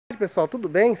pessoal, tudo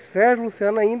bem? Sérgio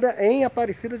Luciano ainda em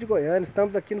Aparecida de Goiânia.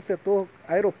 Estamos aqui no setor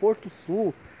Aeroporto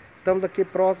Sul. Estamos aqui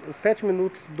próximo, 7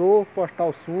 minutos do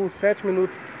Portal Sul, 7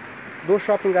 minutos do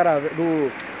Shopping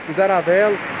do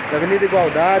Garavelo, da Avenida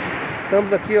Igualdade.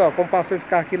 Estamos aqui, ó, como passou esse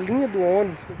carro aqui, linha do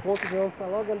ônibus, o ponto de ônibus está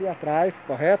logo ali atrás,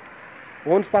 correto?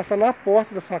 O ônibus passa na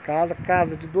porta da sua casa,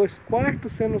 casa de 2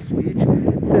 quartos sendo suíte,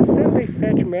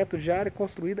 67 metros de área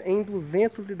construída em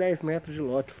 210 metros de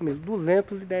lote, isso mesmo,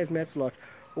 210 metros de lote.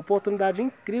 Oportunidade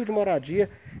incrível de moradia,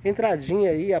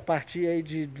 entradinha aí a partir aí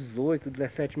de 18,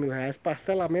 17 mil reais,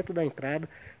 parcelamento da entrada.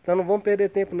 Então não vamos perder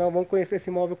tempo não, vamos conhecer esse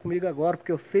imóvel comigo agora, porque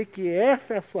eu sei que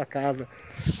essa é a sua casa.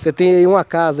 Você tem aí uma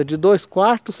casa de 2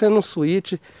 quartos sendo um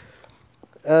suíte,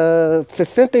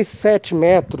 67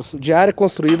 metros de área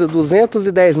construída,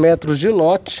 210 metros de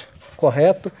lote,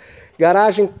 correto?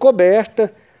 Garagem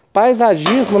coberta,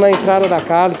 paisagismo na entrada da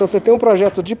casa, então você tem um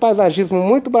projeto de paisagismo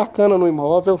muito bacana no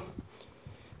imóvel.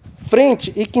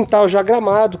 Frente e quintal já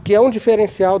gramado, que é um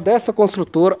diferencial dessa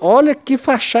construtora. Olha que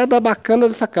fachada bacana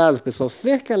dessa casa, pessoal.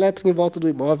 Cerca elétrica em volta do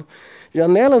imóvel,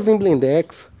 janelas em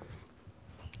blindex.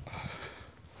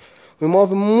 Um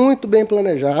imóvel muito bem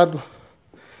planejado.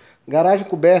 Garagem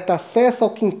coberta, acesso ao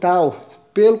quintal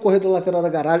pelo corredor lateral da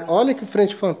garagem. Olha que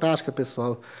frente fantástica,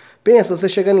 pessoal. Pensa, você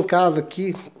chegando em casa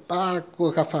aqui,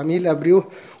 com a família, abriu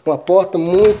uma porta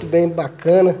muito bem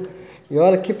bacana. E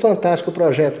olha que fantástico o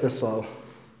projeto, pessoal.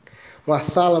 Uma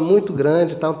sala muito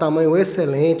grande, tá um tamanho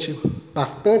excelente,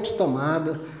 bastante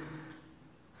tomada.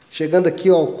 Chegando aqui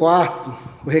ao quarto,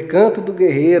 o recanto do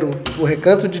guerreiro, o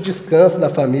recanto de descanso da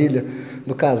família,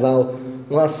 do casal.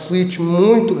 Uma suíte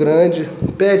muito grande,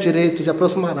 pé direito de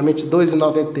aproximadamente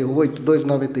 2,98,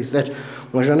 2,97.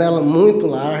 Uma janela muito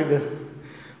larga.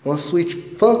 Uma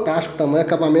suíte fantástica, tamanho,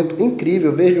 acabamento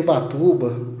incrível, verde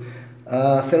ubatuba.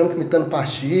 Cerâmica imitando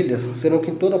pastilhas, cerâmica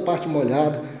em toda a parte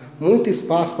molhada. Muito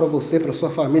espaço para você, para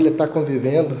sua família estar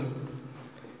convivendo.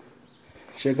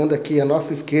 Chegando aqui à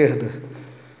nossa esquerda,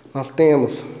 nós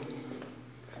temos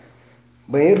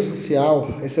banheiro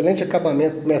social, excelente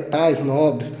acabamento, metais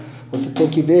nobres. Você tem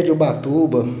que ver de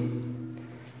ubatuba.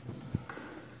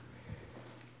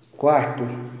 Quarto,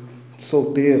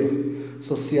 solteiro,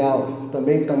 social,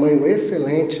 também tamanho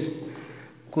excelente.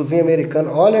 Cozinha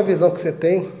americana, olha a visão que você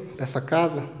tem dessa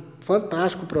casa.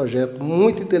 Fantástico projeto,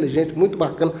 muito inteligente, muito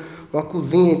bacana. Uma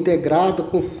cozinha integrada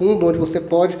com fundo, onde você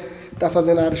pode estar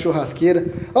fazendo a área churrasqueira.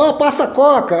 Ó, passa a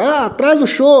coca, traz o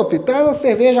chopp, traz a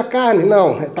cerveja, a carne.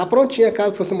 Não, está prontinha a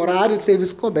casa para você morar. Área de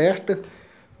serviço coberta.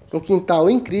 Um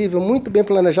quintal incrível, muito bem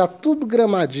planejado, tudo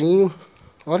gramadinho.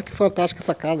 Olha que fantástica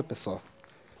essa casa, pessoal.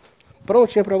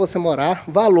 Prontinha para você morar.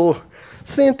 Valor,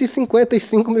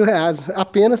 155 mil reais.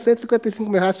 Apenas 155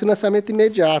 mil reais, financiamento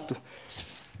imediato.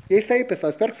 E é isso aí,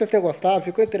 pessoal. Espero que vocês tenham gostado.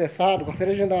 Ficou interessado?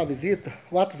 Gostaria de agendar uma visita?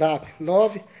 WhatsApp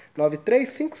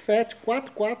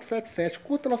 993574477.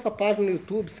 Curta nossa página no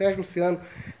YouTube, Sérgio Luciano.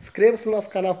 Inscreva-se no nosso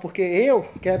canal, porque eu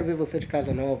quero ver você de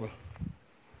casa nova.